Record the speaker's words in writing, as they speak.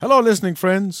Hello listening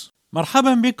friends.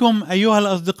 مرحبا بكم أيها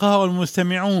الأصدقاء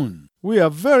المستمعون. We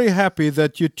are very happy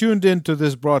that you tuned in to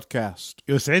this broadcast.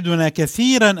 يسعدنا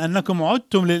كثيرا أنكم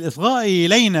عدتم للإصغاء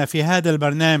إلينا في هذا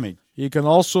البرنامج. You can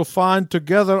also find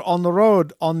Together on the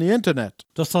Road on the internet.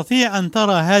 تستطيع أن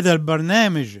ترى هذا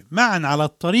البرنامج معا على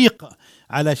الطريق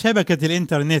على شبكة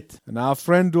الإنترنت. And our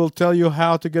friend will tell you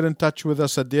how to get in touch with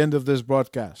us at the end of this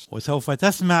broadcast. وسوف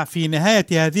تسمع في نهاية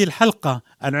هذه الحلقة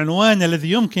العنوان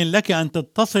الذي يمكن لك أن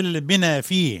تتصل بنا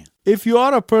فيه. If you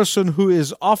are a person who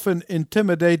is often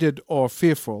intimidated or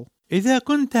fearful, إذا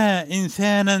كنت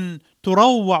إنسانا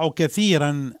تروع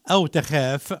كثيرا أو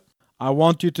تخاف، I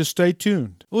want you to stay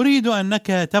tuned أريد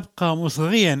أنك تبقى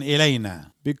مصغيا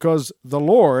إلينا. because the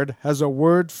Lord has a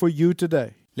word for you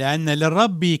today. لأن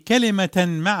للرب كلمة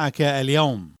معك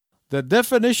اليوم. The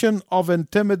definition of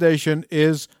intimidation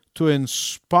is to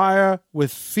inspire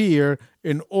with fear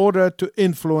in order to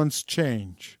influence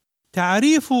change.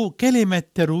 تعريف كلمة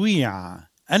ترويع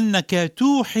أنك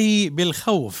توحي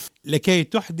بالخوف لكي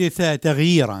تحدث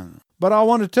تغييرا. But I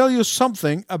want to tell you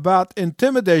something about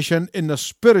intimidation in the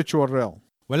spiritual realm.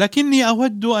 ولكني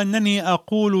أود أنني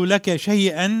أقول لك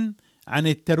شيئا عن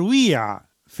الترويع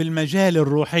في المجال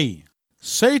الروحي.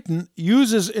 Satan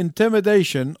uses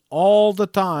intimidation all the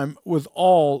time with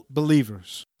all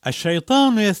believers.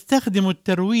 الشيطان يستخدم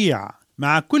الترويع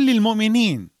مع كل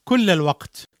المؤمنين كل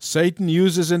الوقت. Satan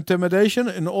uses intimidation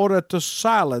in order to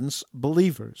silence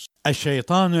believers.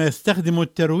 الشيطان يستخدم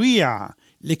الترويع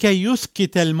لكي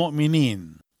يسكت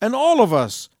المؤمنين. And all of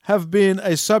us have been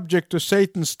a subject to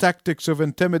Satan's tactics of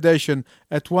intimidation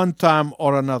at one time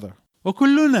or another.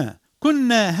 وكلنا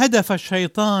كنا هدف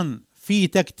الشيطان في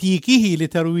تكتيكه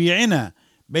لترويعنا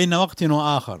بين وقت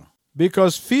وآخر.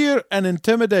 Because fear and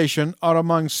intimidation are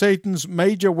among Satan's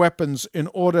major weapons in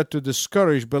order to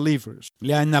discourage believers.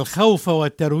 لأن الخوف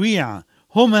والترويع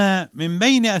هما من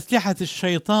بين أسلحة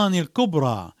الشيطان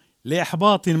الكبرى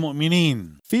لإحباط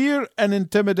المؤمنين. Fear and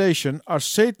intimidation are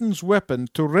Satan's weapon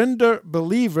to render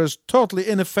believers totally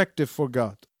ineffective for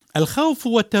God. الخوف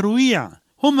والترويع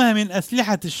هما من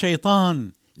أسلحة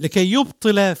الشيطان لكي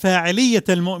يبطل فاعلية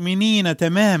المؤمنين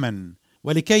تماما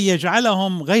ولكي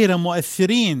يجعلهم غير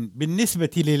مؤثرين بالنسبة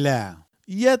لله.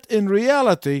 Yet in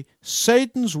reality,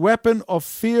 Satan's weapon of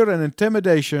fear and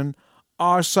intimidation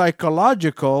are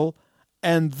psychological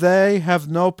and they have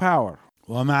no power.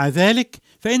 ومع ذلك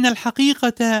فإن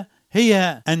الحقيقة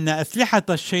هي أن أسلحة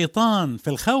الشيطان في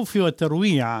الخوف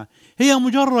والترويع هي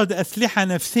مجرد أسلحة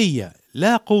نفسية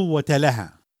لا قوة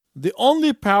لها. The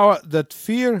only power that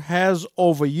fear has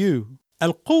over you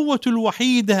القوة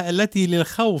الوحيدة التي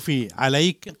للخوف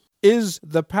عليك is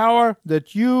the power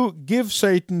that you give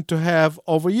Satan to have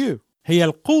over you. هي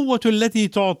القوة التي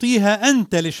تعطيها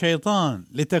أنت للشيطان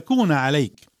لتكون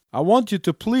عليك. I want you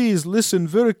to please listen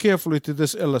very carefully to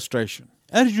this illustration.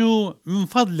 أرجو من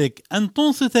فضلك أن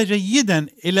تنصت جيدا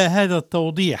إلى هذا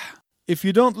التوضيح. If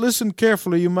you don't listen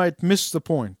carefully, you might miss the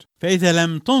point. فإذا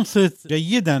لم تنصت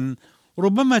جيدا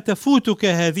ربما تفوتك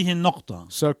هذه النقطة.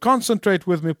 So concentrate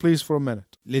with me please for a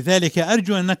minute. لذلك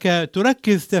أرجو أنك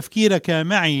تركز تفكيرك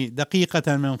معي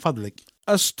دقيقة من فضلك.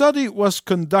 A study was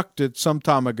conducted some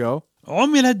time ago.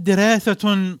 عملت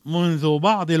دراسة منذ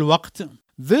بعض الوقت.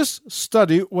 This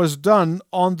study was done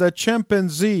on the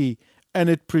chimpanzee and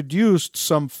it produced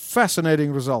some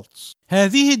fascinating results.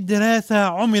 هذه الدراسة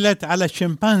عملت على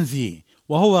الشمبانزي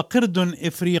وهو قرد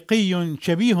إفريقي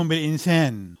شبيه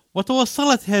بالإنسان.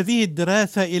 وتوصلت هذه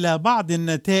الدراسة إلى بعض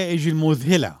النتائج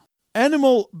المذهلة.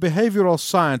 Animal behavioral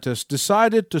scientists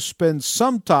decided to spend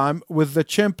some time with the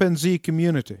chimpanzee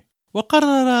community.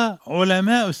 وقرر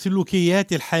علماء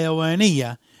السلوكيات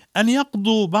الحيوانية أن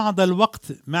يقضوا بعض الوقت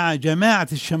مع جماعة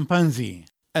الشمبانزي.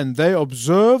 And they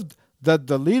observed that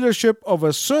the leadership of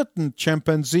a certain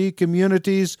chimpanzee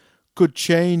communities could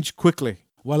change quickly.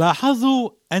 ولاحظوا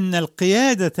أن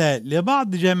القيادة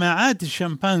لبعض جماعات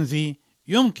الشمبانزي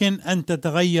يمكن أن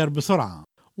تتغير بسرعة.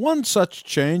 One such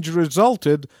change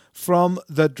resulted from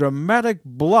the dramatic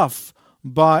bluff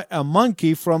by a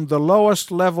monkey from the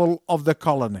lowest level of the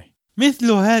colony.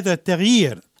 مثل هذا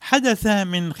التغيير حدث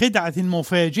من خدعة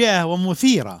مفاجئة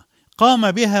ومثيرة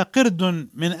قام بها قرد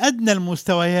من أدنى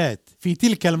المستويات في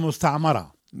تلك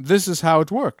المستعمرة. This is how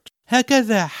it worked.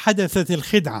 هكذا حدثت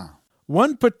الخدعة.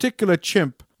 One particular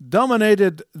chimp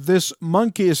dominated this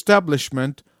monkey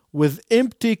establishment with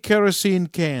empty kerosene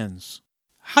cans.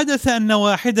 حدث أن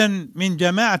واحدا من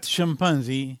جماعة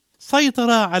الشمبانزي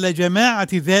سيطر على جماعة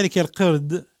ذلك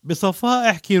القرد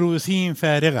بصفائح كيروسين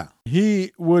فارغة.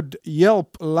 He would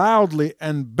yelp loudly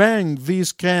and bang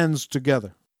these cans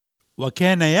together.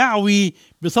 وكان يعوي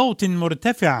بصوت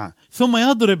مرتفع ثم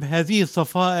يضرب هذه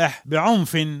الصفائح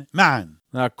بعنف معا.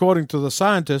 Now, according to the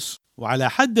scientists, وعلى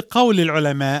حد قول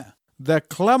العلماء their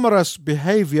clamorous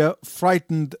behavior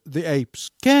frightened the apes.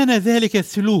 كان ذلك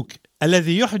السلوك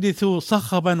الذي يحدث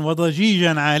صخبا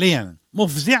وضجيجا عاليا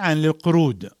مفزعا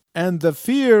للقرود. And the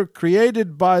fear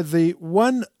created by the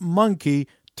one monkey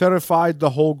terrified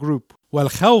the whole group.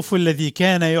 والخوف الذي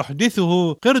كان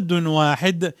يحدثه قرد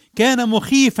واحد كان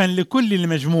مخيفا لكل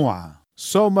المجموعة.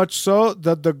 So much so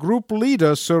that the group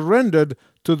leader surrendered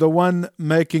to the one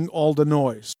making all the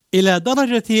noise. إلى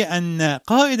درجة أن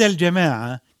قائد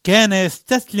الجماعة كان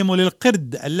يستسلم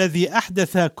للقرد الذي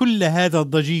أحدث كل هذا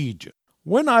الضجيج.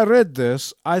 When I read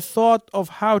this, I thought of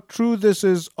how true this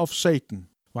is of Satan.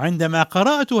 وعندما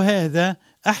قرأت هذا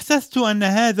أحسست أن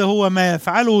هذا هو ما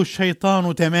يفعله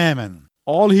الشيطان تماما.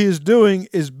 All he is doing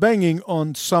is banging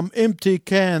on some empty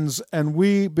cans and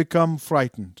we become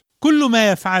frightened. كل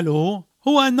ما يفعله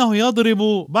هو أنه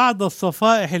يضرب بعض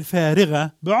الصفائح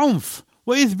الفارغة بعنف،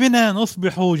 وإذ بنا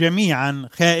نصبح جميعا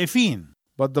خائفين.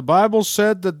 But the Bible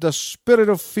said that the spirit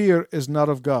of fear is not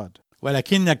of God.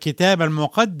 ولكن الكتاب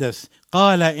المقدس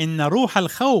قال إن روح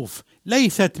الخوف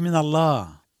ليست من الله.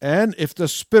 And if the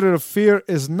spirit of fear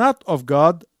is not of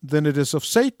God, then it is of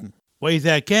Satan.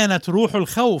 وإذا كانت روح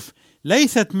الخوف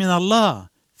ليست من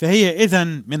الله فهي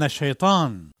إذن من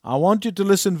الشيطان. I want you to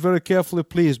listen very carefully,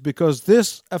 please, because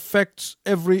this affects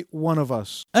every one of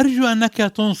us. أرجو أنك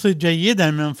تنصت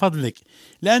جيدا من فضلك،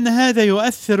 لأن هذا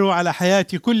يؤثر على حياة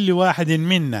كل واحد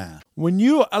منا. When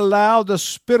you allow the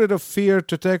spirit of fear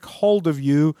to take hold of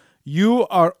you, you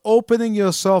are opening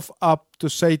yourself up to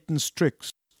Satan's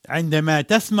tricks. عندما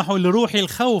تسمح لروح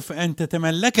الخوف أن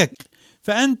تتملكك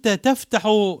فأنت تفتح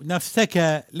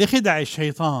نفسك لخدع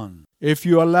الشيطان. If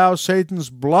you allow Satan's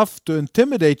bluff to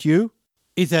intimidate you,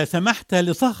 إذا سمحت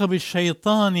لصخب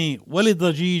الشيطان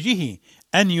ولضجيجه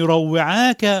أن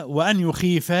يروعاك وأن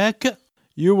يخيفاك،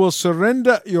 you will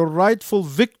surrender your rightful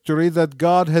victory that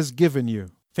God has given you.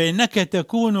 فإنك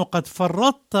تكون قد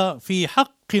فرطت في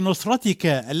حق نصرتك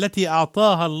التي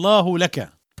أعطاها الله لك.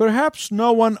 Perhaps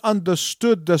no one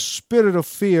understood the spirit of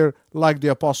fear like the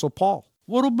Apostle Paul.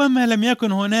 وربما لم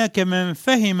يكن هناك من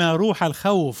فهم روح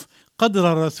الخوف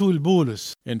قدر الرسول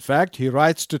بولس. In fact, he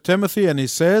writes to Timothy and he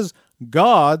says,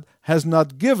 God has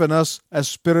not given us a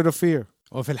spirit of fear.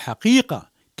 وفي الحقيقة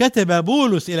كتب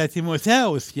بولس إلى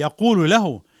تيموثاوس يقول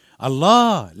له: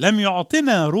 الله لم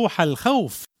يعطنا روح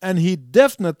الخوف. And he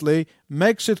definitely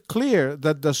makes it clear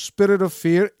that the spirit of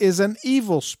fear is an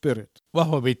evil spirit.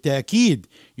 وهو بالتأكيد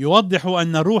يوضح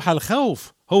أن روح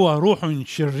الخوف هو روح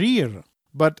شرير.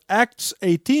 But Acts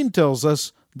 18 tells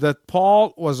us that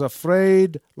Paul was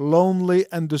afraid, lonely,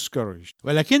 and discouraged.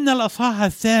 ولكن الأصحاح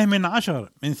 18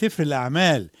 من سفر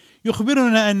الأعمال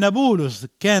يخبرنا أن بولس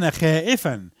كان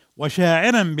خائفا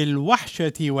وشاعرا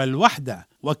بالوحشة والوحدة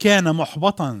وكان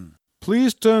محبطا.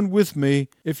 Please turn with me,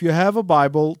 if you have a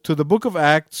Bible, to the book of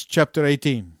Acts chapter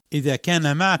 18. إذا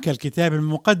كان معك الكتاب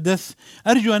المقدس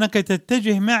أرجو أنك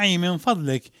تتجه معي من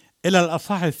فضلك إلى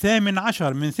الأصحاح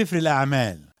 18 من سفر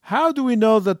الأعمال. How do we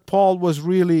know that Paul was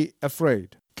really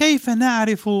afraid? كيف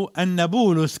نعرف أن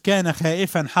بولس كان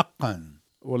خائفا حقا؟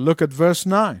 Well, look at verse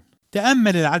 9.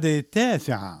 تأمل العدد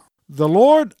 9. The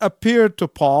Lord appeared to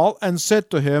Paul and said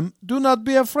to him, Do not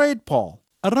be afraid, Paul.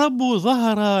 الرب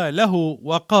ظهر له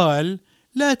وقال: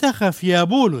 لا تخف يا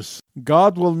بولس.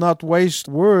 God will not waste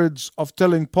words of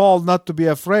telling Paul not to be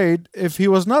afraid if he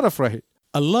was not afraid.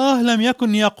 الله لم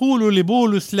يكن يقول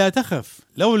لبولس لا تخف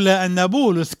لولا أن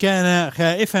بولس كان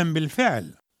خائفا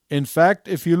بالفعل. In fact,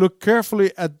 if you look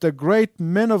carefully at the great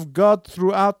men of God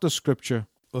throughout the scripture,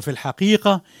 وفي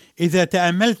الحقيقة إذا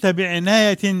تأملت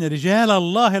بعناية رجال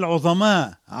الله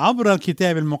العظماء عبر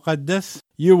الكتاب المقدس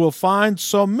you will find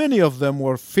so many of them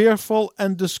were fearful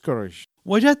and discouraged.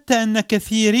 وجدت أن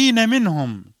كثيرين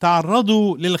منهم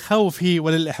تعرضوا للخوف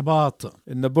وللإحباط.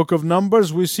 In the book of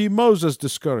Numbers, we see Moses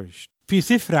discouraged. في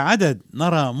سفر عدد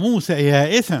نرى موسى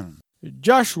يائسا.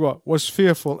 Joshua was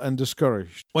fearful and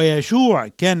discouraged. ويشوع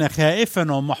كان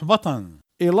خائفا ومحبطا.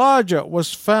 Elijah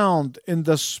was found in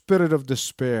the spirit of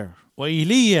despair.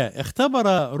 وإيليا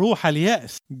اختبر روح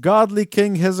اليأس. Godly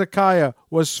King Hezekiah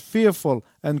was fearful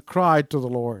and cried to the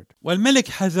Lord. والملك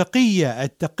حزقية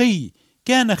التقي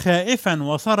كان خائفا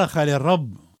وصرخ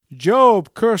للرب.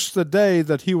 Job cursed the day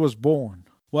that he was born.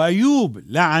 وأيوب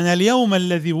لعن اليوم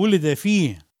الذي ولد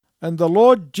فيه. And the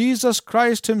Lord Jesus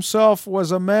Christ himself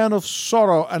was a man of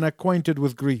sorrow and acquainted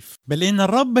with grief. بل إن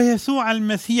الرب يسوع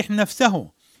المسيح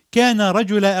نفسه كان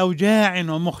رجل أوجاع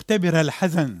ومختبر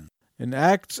الحزن. In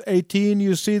Acts 18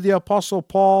 you see the Apostle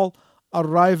Paul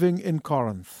arriving in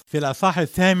Corinth. في الأصحاح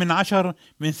 18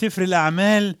 من سفر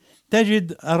الأعمال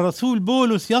تجد الرسول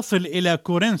بولس يصل إلى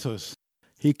كورنثوس.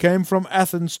 He came from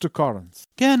Athens to Corinth.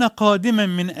 كان قادما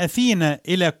من أثينا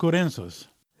إلى كورنثوس.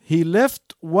 He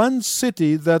left one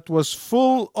city that was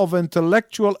full of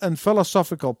intellectual and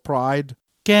philosophical pride.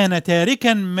 كان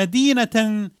تاركا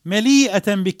مدينة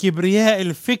مليئة بكبرياء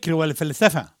الفكر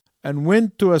والفلسفة. And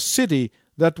went to a city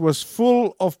that was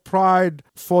full of pride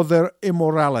for their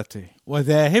immorality.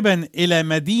 وذاهبا إلى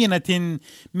مدينة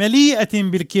مليئة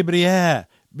بالكبرياء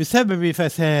بسبب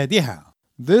فسادها.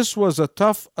 This was a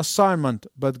tough assignment,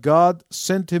 but God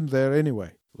sent him there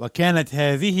anyway. وكانت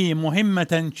هذه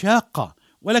مهمة شاقة،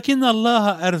 ولكن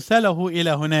الله أرسله إلى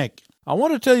هناك. I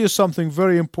want to tell you something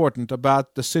very important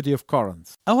about the city of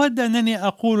Corinth. أود أنني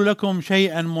أقول لكم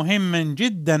شيئا مهما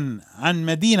جدا عن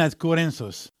مدينة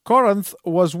كورنثوس. Corinth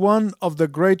was one of the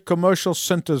great commercial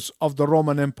centers of the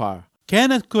Roman Empire.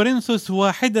 كانت كورنثوس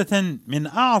واحدة من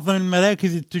أعظم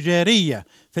المراكز التجارية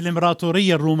في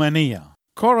الإمبراطورية الرومانية.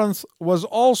 Corinth was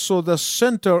also the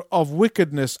center of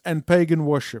wickedness and pagan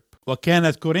worship.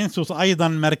 وكانت كورنثوس أيضا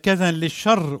مركزا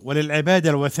للشر وللعبادة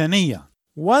الوثنية.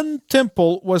 One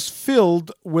temple was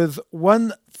filled with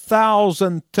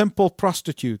 1,000 temple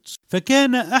prostitutes.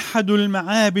 فكان أحد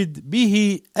المعابد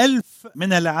به 1000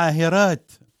 من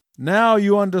العاهرات. Now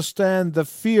you understand the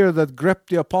fear that gripped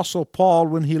the Apostle Paul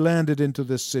when he landed into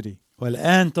this city.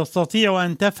 والآن تستطيع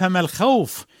أن تفهم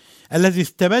الخوف الذي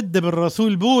استبد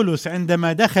بالرسول بولس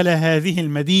عندما دخل هذه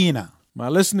المدينة. My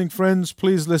listening friends,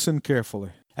 please listen carefully.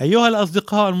 أيها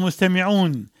الأصدقاء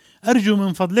المستمعون، أرجو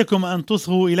من فضلكم أن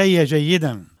تصغوا إلي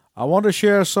جيدا. I want to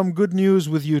share some good news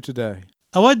with you today.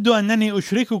 أود أنني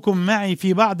أشرككم معي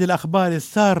في بعض الأخبار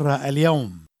السارة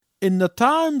اليوم. In the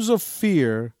times of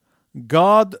fear,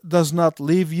 God does not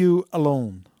leave you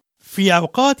alone. في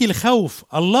أوقات الخوف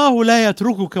الله لا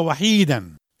يتركك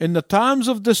وحيدا. In the times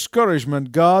of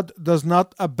discouragement, God does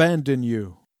not abandon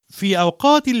you. في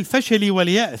أوقات الفشل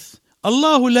واليأس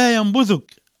الله لا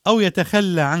ينبذك أو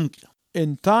يتخلى عنك.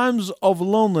 In times of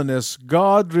loneliness,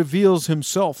 God reveals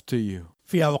himself to you.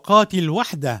 في أوقات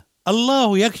الوحدة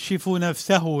الله يكشف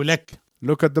نفسه لك.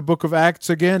 Look at the book of Acts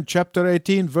again, chapter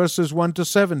 18, verses 1 to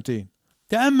 17.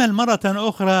 تأمل مرة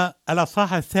أخرى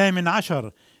الأصحاح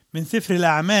 18 من سفر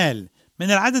الأعمال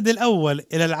من العدد الأول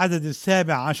إلى العدد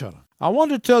 17. I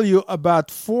want to tell you about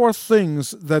 4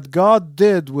 things that God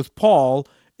did with Paul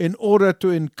in order to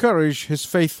encourage his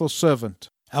faithful servant.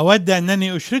 أود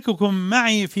أنني أشرككم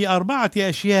معي في 4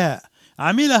 أشياء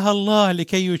عملها الله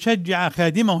لكي يشجع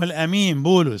خادمه الأمين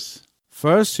بولس.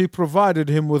 First, he provided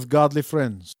him with godly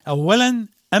friends. أولا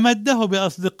أمده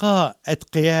بأصدقاء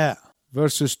أتقياء.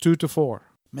 Verses 2 to 4.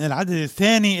 من العدد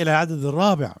 2 إلى العدد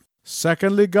 4.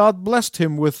 Secondly, God blessed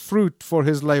him with fruit for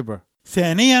his labor.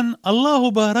 ثانيا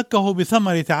الله باركه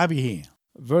بثمر تعبه.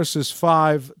 Verses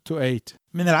 5 to 8.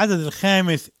 من العدد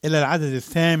 5 إلى العدد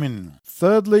 8.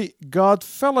 Thirdly, God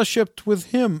fellowshipped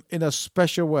with him in a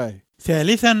special way.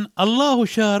 ثالثا الله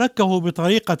شاركه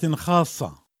بطريقة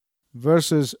خاصة.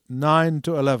 Verses 9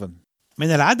 to 11.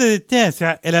 من العدد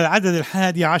 9 إلى العدد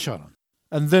 11.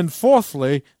 And then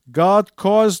fourthly, God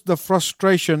caused the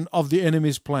frustration of the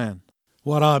enemy's plan.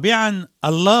 ورابعا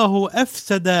الله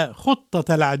أفسد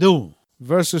خطة العدو.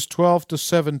 Verses 12 to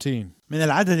 17. من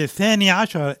العدد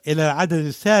 12 إلى العدد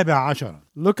 17.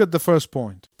 Look at the first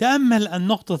point. تأمل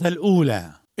النقطة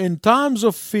الأولى. In times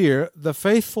of fear, the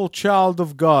faithful child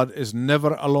of God is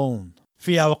never alone.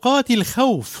 في أوقات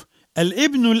الخوف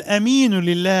الابن الأمين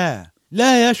لله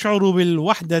لا يشعر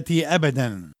بالوحدة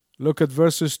أبدا. Look at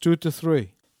verses 2 to 3.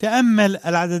 تأمل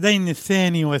العددين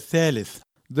 2 والثالث.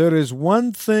 There is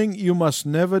one thing you must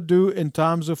never do in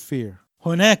times of fear.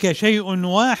 هناك شيء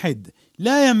واحد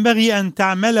لا ينبغي أن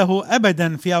تعمله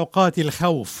أبدا في أوقات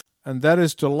الخوف. And that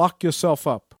is to lock yourself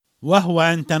up. وهو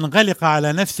أن تنغلق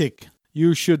على نفسك.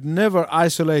 You should never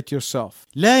isolate yourself.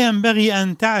 لا ينبغي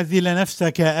أن تعزل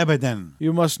نفسك أبدا.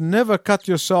 You must never cut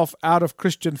yourself out of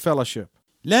Christian fellowship.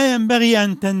 لا ينبغي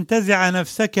أن تنتزع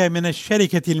نفسك من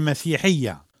الشركة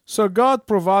المسيحية. So God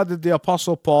provided the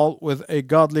Apostle Paul with a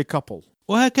godly couple.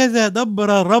 وهكذا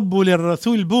دبر الرب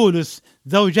للرسول بولس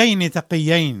زوجين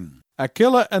تقيين.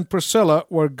 Aquila and Priscilla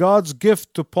were God's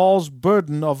gift to Paul's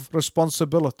burden of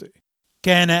responsibility.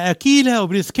 كان أكيلا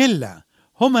وبريسكيلا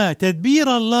هما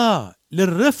تدبير الله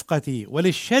للرفقة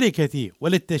وللشركة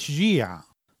وللتشجيع.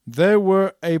 They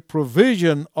were a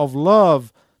provision of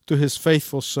love to his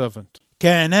faithful servant.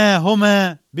 كانا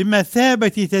هما بمثابة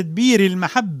تدبير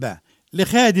المحبة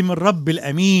لخادم الرب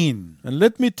الأمين. And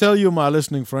let me tell you, my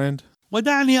listening friend,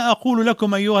 ودعني أقول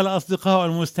لكم أيها الأصدقاء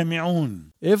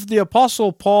المستمعون، if the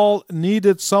Apostle Paul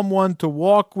needed someone to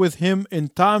walk with him in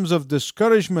times of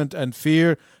discouragement and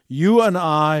fear, you and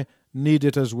I need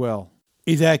it as well.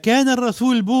 إذا كان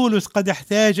الرسول بولس قد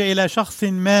احتاج إلى شخص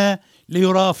ما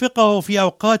ليرافقه في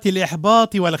أوقات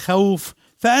الإحباط والخوف،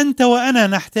 فأنت وأنا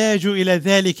نحتاج إلى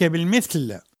ذلك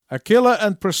بالمثل. Aquila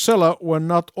and Priscilla were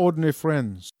not ordinary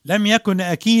friends. لم يكن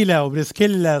أكيلا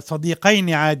وبريسكيلا صديقين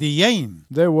عاديين،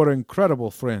 They were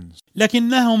incredible friends.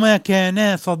 لكنهما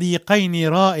كانا صديقين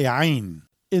رائعين.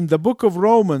 In the book of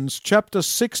Romans, chapter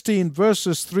 16,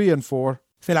 verses 3 and 4,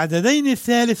 في العددين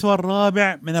الثالث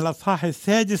والرابع من الأصحاح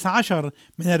 16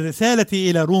 من الرسالة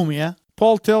إلى روميا،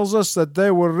 Paul tells us that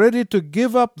they were ready to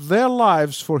give up their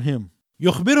lives for him.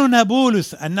 يخبرنا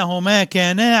بولس أنهما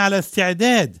كانا على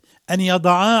استعداد أن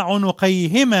يضعا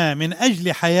عنقيهما من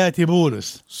أجل حياة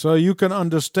بولس. So you can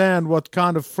understand what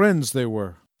kind of friends they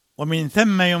were. ومن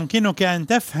ثم يمكنك أن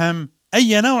تفهم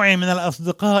أي نوع من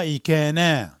الأصدقاء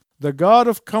كانا. The God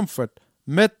of comfort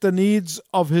met the needs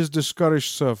of his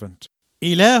discouraged servant.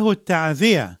 إله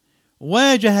التعزية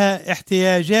واجه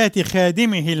احتياجات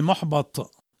خادمه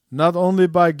المحبط. Not only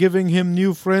by giving him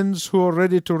new friends who are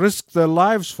ready to risk their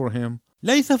lives for him,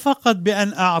 ليس فقط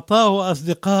بأن أعطاه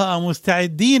أصدقاء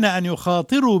مستعدين أن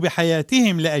يخاطروا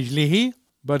بحياتهم لأجله،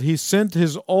 but he sent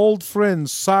his old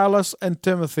friends Silas and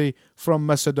Timothy from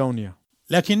Macedonia.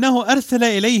 لكنه أرسل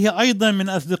إليه أيضا من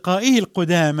أصدقائه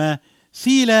القدامى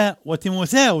سيلا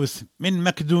وتيموثاوس من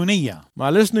مقدونية. My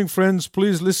listening friends,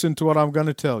 please listen to what I'm going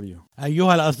to tell you.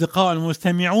 أيها الأصدقاء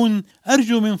المستمعون،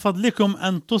 أرجو من فضلكم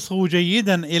أن تصغوا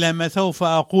جيدا إلى ما سوف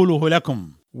أقوله لكم.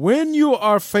 When you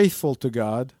are faithful to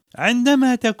God,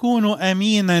 عندما تكون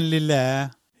أمينا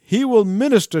لله، he will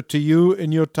minister to you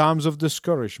in your times of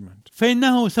discouragement.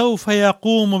 فإنه سوف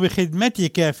يقوم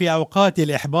بخدمتك في أوقات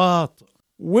الإحباط.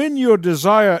 When your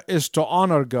desire is to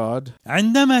honor God,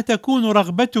 عندما تكون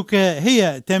رغبتك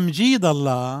هي تمجيد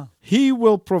الله، he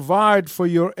will provide for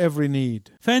your every need.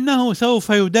 فإنه سوف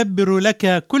يدبر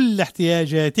لك كل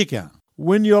احتياجاتك.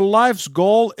 When your life's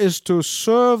goal is to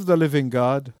serve the living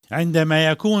God,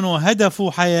 عندما يكون هدف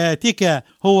حياتك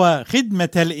هو خدمة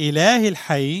الإله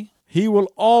الحي، he will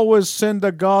always send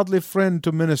a godly friend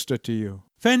to minister to you.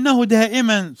 فإنه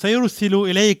دائما سيرسل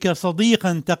إليك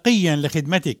صديقا تقيا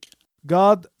لخدمتك.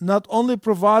 God not only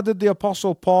provided the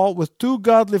Apostle Paul with two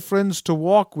godly friends to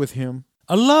walk with him,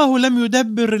 الله لم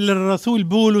يدبر للرسول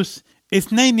بولس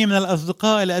 2 من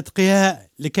الأصدقاء الأتقياء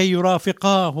لكي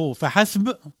يرافقاه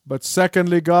فحسب، but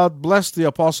secondly, God blessed the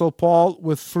Apostle Paul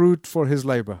with fruit for his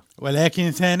labor.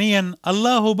 ولكن ثانيا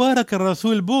الله بارك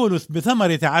الرسول بولس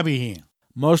بثمر تعبه.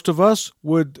 Most of us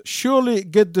would surely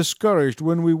get discouraged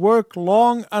when we work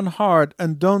long and hard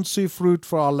and don't see fruit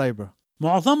for our labor.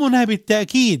 معظمنا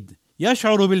بالتأكيد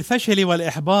يشعر بالفشل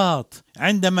والإحباط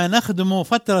عندما نخدم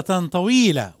فترة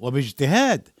طويلة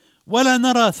وباجتهاد ولا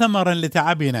نرى ثمرا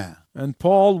لتعبنا. And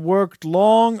Paul worked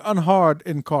long and hard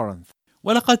in Corinth.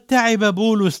 ولقد تعب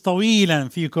بولس طويلا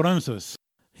في كورنثوس.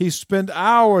 He spent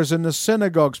hours in the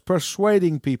synagogues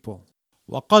persuading people,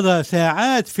 وقضى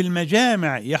ساعات في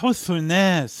المجامع يحث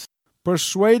الناس،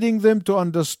 persuading them to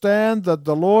understand that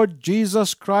the Lord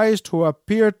Jesus Christ, who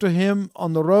appeared to him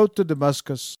on the road to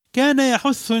Damascus, كان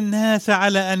يحث الناس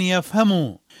على أن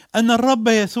يفهموا أن الرب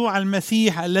يسوع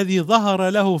المسيح الذي ظهر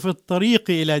له في الطريق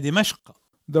إلى دمشق،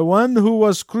 the one who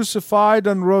was crucified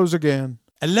and rose again,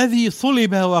 الذي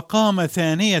صلب وقام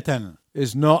ثانية،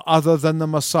 is no other than the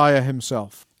Messiah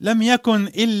himself. لم يكن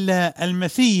إلا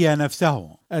المسيح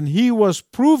نفسه. And he was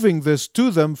proving this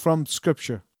to them from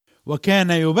Scripture.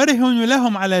 وكان يبرهن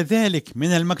لهم على ذلك من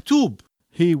المكتوب.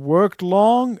 He worked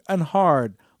long and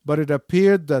hard, but it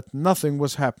appeared that nothing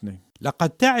was happening. لقد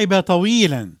تعب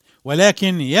طويلا،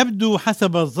 ولكن يبدو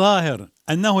حسب الظاهر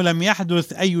أنه لم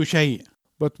يحدث أي شيء.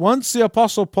 But once the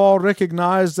Apostle Paul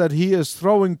recognized that he is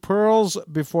throwing pearls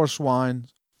before swine,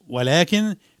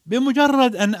 ولكن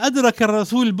بمجرد أن أدرك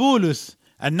الرسول بولس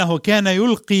أنه كان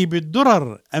يلقي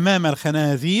بالدرر أمام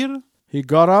الخنازير، he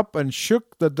got up and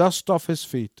shook the dust off his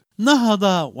feet.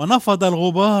 نهض ونفض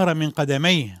الغبار من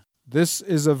قدميه. This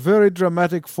is a very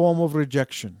dramatic form of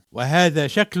rejection. وهذا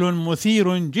شكل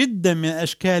مثير جدا من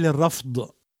أشكال الرفض.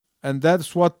 And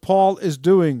that's what Paul is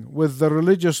doing with the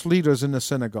religious leaders in the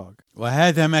synagogue.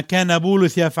 وهذا ما كان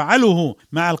بولس يفعله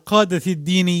مع القادة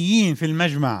الدينيين في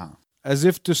المجمع. As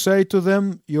if to say to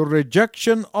them, your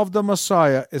rejection of the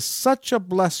Messiah is such a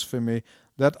blasphemy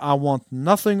that I want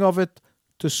nothing of it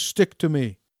to stick to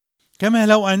me. كما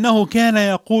لو أنه كان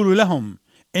يقول لهم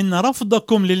إن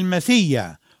رفضكم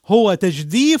للمسيح هو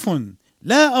تجديف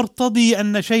لا أرتضي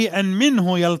أن شيئا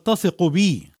منه يلتصق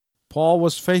بي. Paul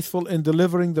was faithful in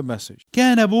delivering the message.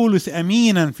 كان بولس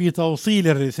أمينا في توصيل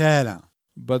الرسالة.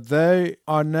 But they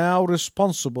are now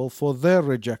responsible for their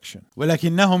rejection.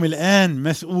 ولكنهم الآن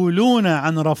مسؤولون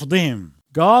عن رفضهم.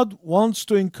 God wants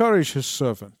to encourage his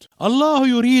servant. الله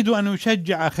يريد أن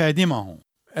يشجع خادمه.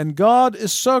 And God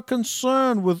is so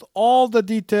concerned with all the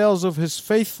details of his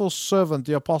faithful servant,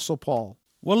 the Apostle Paul.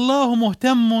 والله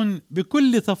مهتم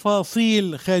بكل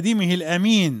تفاصيل خادمه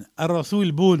الأمين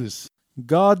الرسول بولس.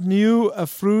 God knew a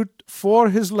fruit for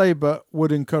his labor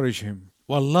would encourage him.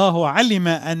 والله علم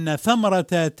أن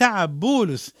ثمرة تعب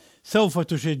بولس سوف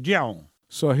تشجعه.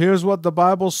 So here's what the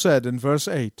Bible said in verse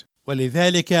 8.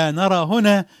 ولذلك نرى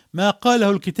هنا ما قاله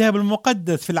الكتاب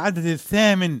المقدس في العدد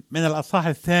 8 من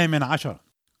الأصحاح 18.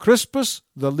 Crispus,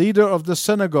 the leader of the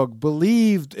synagogue,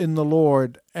 believed in the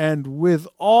Lord and with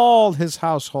all his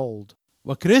household.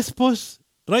 وكريسبوس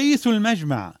رئيس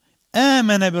المجمع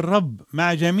آمن بالرب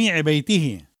مع جميع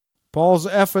بيته. Paul's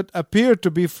effort appeared to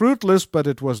be fruitless, but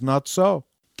it was not so.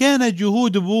 كانت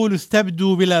جهود بولس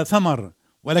تبدو بلا ثمر،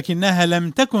 ولكنها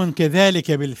لم تكن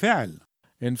كذلك بالفعل.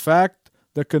 In fact,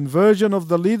 the conversion of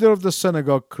the leader of the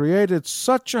synagogue created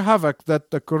such a havoc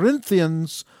that the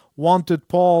Corinthians wanted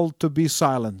Paul to be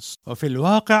silenced. وفي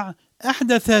الواقع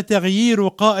أحدث تغيير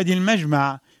قائد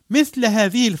المجمع مثل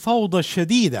هذه الفوضى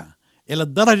الشديدة إلى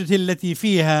الدرجة التي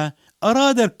فيها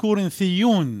أراد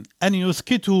الكورنثيون أن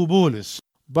يسكتوا بولس.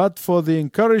 But for the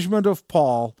encouragement of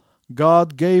Paul,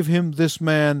 God gave him this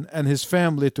man and his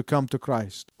family to come to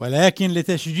Christ. ولكن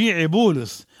لتشجيع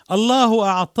بولس الله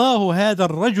أعطاه هذا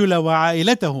الرجل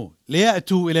وعائلته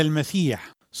ليأتوا إلى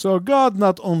المسيح. So God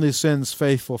not only sends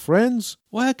faithful friends,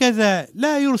 وهكذا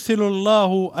لا يرسل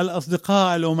الله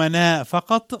الأصدقاء الأمناء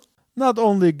فقط، not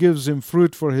only gives him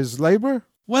fruit for his labor,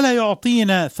 ولا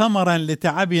يعطينا ثمرا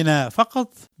لتعبنا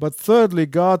فقط، but thirdly,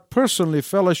 God personally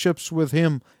fellowships with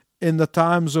him in the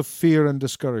times of fear and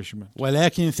discouragement.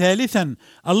 ولكن ثالثا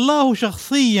الله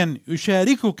شخصيا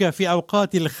يشاركك في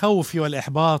أوقات الخوف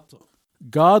والإحباط.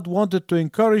 God wanted to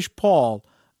encourage Paul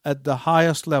at the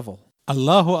highest level.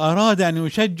 الله أراد أن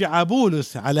يشجع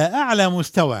بولس على أعلى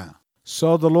مستوى.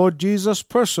 So the Lord Jesus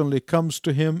personally comes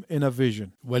to him in a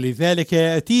vision. ولذلك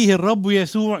يأتيه الرب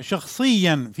يسوع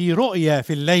شخصيا في رؤيا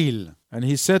في الليل. And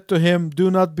he said to him,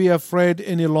 "Do not be afraid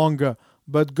any longer,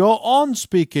 but go on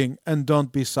speaking and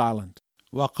don't be silent."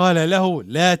 وقال له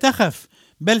لا تخف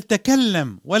بل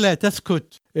تكلم ولا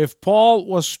تسكت. If Paul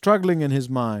was struggling in his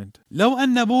mind, لو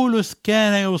أن بولس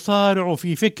كان يصارع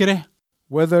في فكره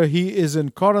whether he is in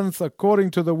Corinth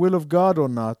according to the will of God or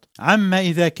not, عما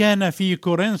إذا كان في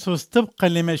كورنثوس طبقا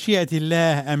لمشيئة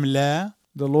الله أم لا،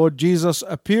 the Lord Jesus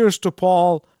appears to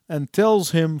Paul and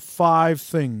tells him 5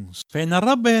 things. فإن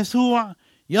الرب يسوع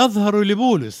يظهر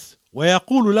لبولس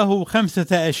ويقول له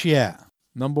 5 أشياء.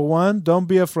 Number 1, don't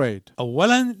be afraid.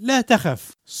 أولا لا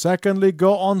تخف. Secondly,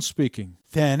 go on speaking.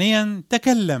 ثانيا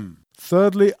تكلم.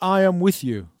 Thirdly, I am with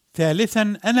you.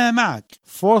 ثالثا أنا معك.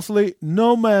 Fourthly,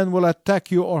 no man will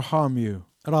attack you or harm you.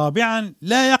 رابعا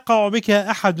لا يقع بك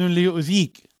أحد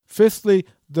ليؤذيك. Fifthly,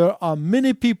 there are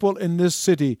many people in this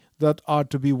city that are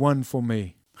to be won for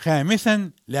me.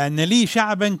 خامسا لأن لي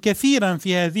شعبا كثيرا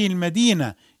في هذه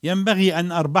المدينة ينبغي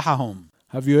أن أربحهم.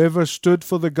 Have you ever stood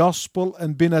for the gospel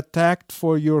and been attacked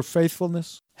for your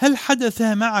faithfulness? هل حدث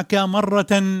معك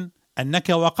مرة أنك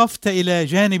وقفت إلى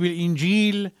جانب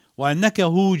الإنجيل وأنك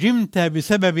هوجمت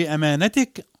بسبب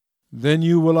أمانتك؟ Then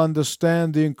you will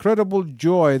understand the incredible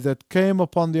joy that came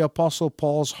upon the Apostle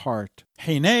Paul's heart.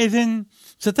 حينئذ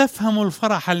ستفهم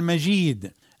الفرح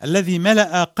المجيد الذي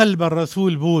ملأ قلب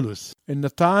الرسول بولس. In the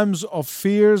times of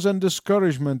fears and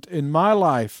discouragement in my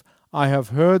life, I have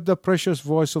heard the precious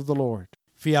voice of the Lord.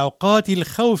 في أوقات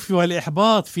الخوف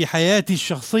والإحباط في حياتي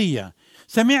الشخصية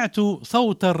سمعت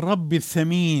صوت الرب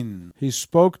الثمين. He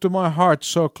spoke to my heart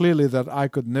so clearly that I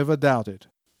could never doubt it.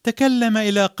 تكلم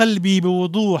إلى قلبي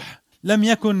بوضوح لم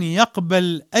يكن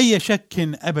يقبل أي شك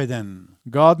أبدا.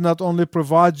 God not only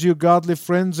provides you godly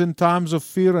friends in times of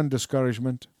fear and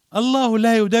discouragement, الله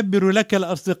لا يدبر لك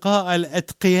الأصدقاء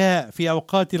الأتقياء في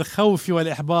أوقات الخوف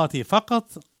والإحباط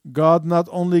فقط. God not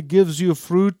only gives you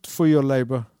fruit for your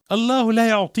labor, الله لا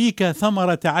يعطيك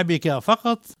ثمرة تعبك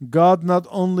فقط. God not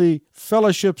only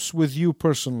fellowships with you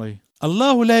personally,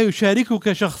 الله لا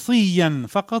يشاركك شخصيا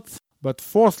فقط. but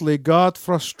fourthly, God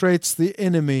frustrates the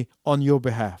enemy on your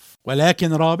behalf.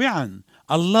 ولكن رابعا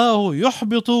الله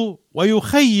يحبط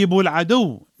ويخيب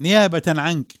العدو نيابة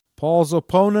عنك. Paul's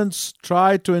opponents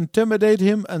tried to intimidate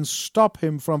him and stop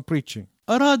him from preaching.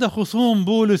 أراد خصوم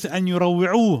بولس أن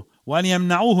يروعوه وأن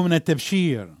يمنعوه من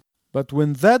التبشير. But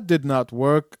when that did not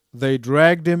work, they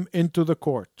dragged him into the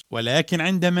court. ولكن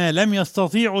عندما لم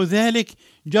يستطيعوا ذلك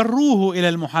جروه إلى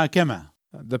المحاكمة.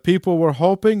 The people were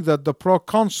hoping that the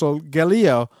proconsul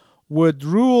Gallio would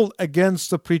rule against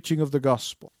the preaching of the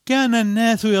gospel. كان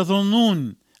الناس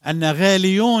يظنون أن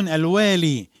غاليون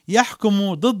الوالي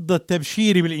يحكم ضد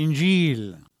التبشير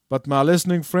بالإنجيل. But my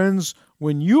listening friends,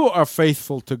 when you are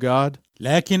faithful to God,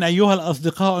 لكن أيها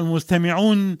الأصدقاء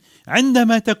المستمعون،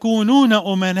 عندما تكونون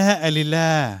أمناء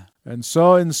لله، and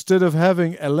so instead of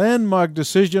having a landmark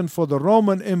decision for the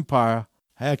Roman Empire,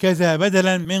 هكذا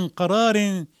بدلا من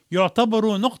قرار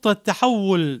يعتبر نقطة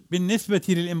تحول بالنسبة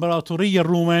للإمبراطورية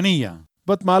الرومانية.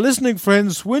 but my listening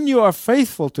friends, when you are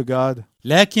faithful to God,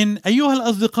 لكن أيها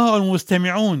الأصدقاء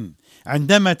المستمعون،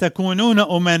 عندما تكونون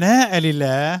أمناء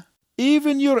لله،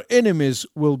 even your enemies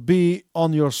will be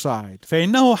on your side.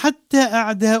 فإنه حتى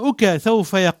أعداؤك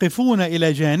سوف يقفون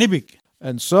إلى جانبك.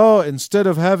 And so instead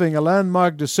of having a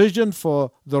landmark decision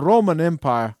for the Roman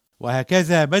Empire,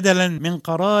 وهكذا بدلا من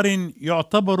قرار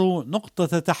يعتبر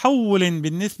نقطة تحول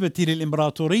بالنسبة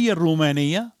للإمبراطورية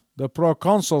الرومانية، the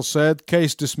proconsul said,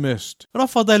 case dismissed.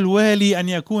 رفض الوالي أن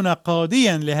يكون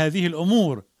قاضيا لهذه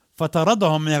الأمور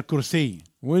فطردهم من الكرسي.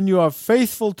 When you are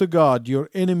faithful to God, your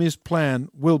enemy's plan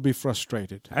will be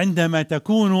frustrated. عندما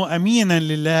تكون أمينا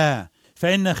لله،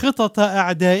 فإن خطط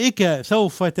أعدائك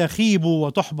سوف تخيب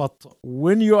وتحبط.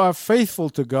 When you are faithful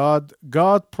to God,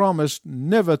 God promised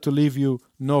never to leave you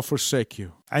nor forsake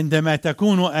you. عندما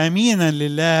تكون أمينا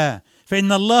لله،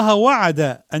 فإن الله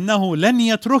وعد أنه لن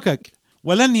يتركك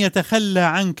ولن يتخلى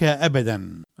عنك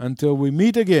أبدا. Until we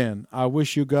meet again, I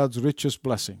wish you God's richest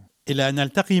blessing. إلى أن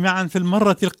نلتقي معا في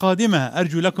المرة القادمة،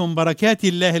 أرجو لكم بركات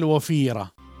الله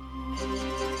الوفيرة.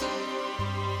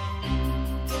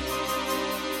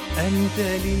 أنت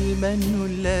لي المن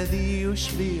الذي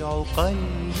يشبع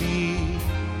قلبي،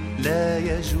 لا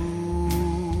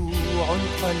يجوع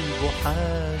القلب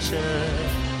حاشا،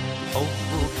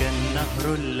 حبك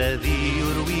النهر الذي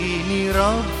يرويني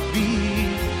ربي،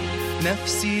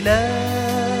 نفسي لا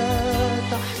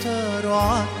تحتار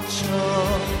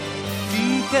عطشا،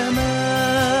 فيك ما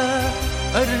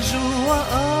أرجو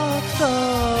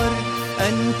وأكثر،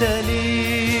 أنت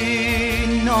لي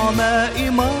النعماء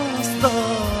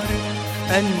مصدر،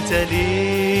 أنت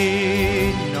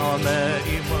لي النعماء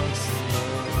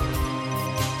مصدر،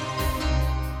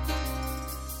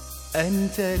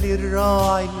 أنت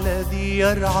للراعي الذي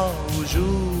يرعى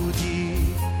وجودي،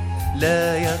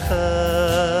 لا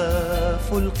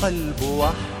يخاف القلب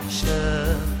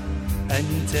وحشا،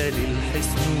 أنت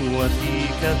للحصن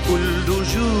وفيك كل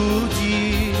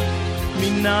جودي،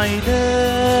 من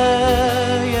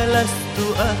عداي لست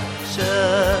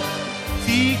أخشى،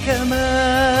 فيك ما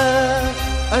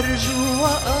أرجو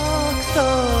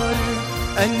وأكثر،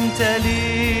 أنت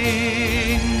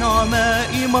لي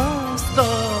النعماء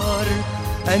مصدر،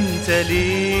 أنت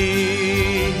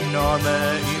لي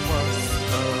النعماء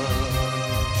مصدر،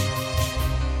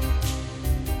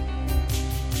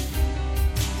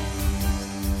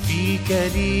 فيك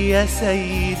لي يا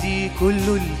سيدي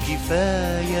كل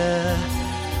الكفاية،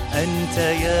 أنت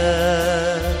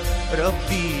يا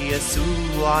ربي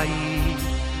يسوعي،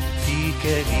 فيك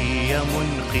لي يا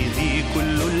منقذي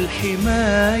كل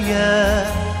الحماية،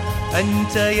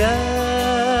 أنت يا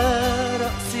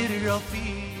رأس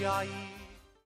الرفيع.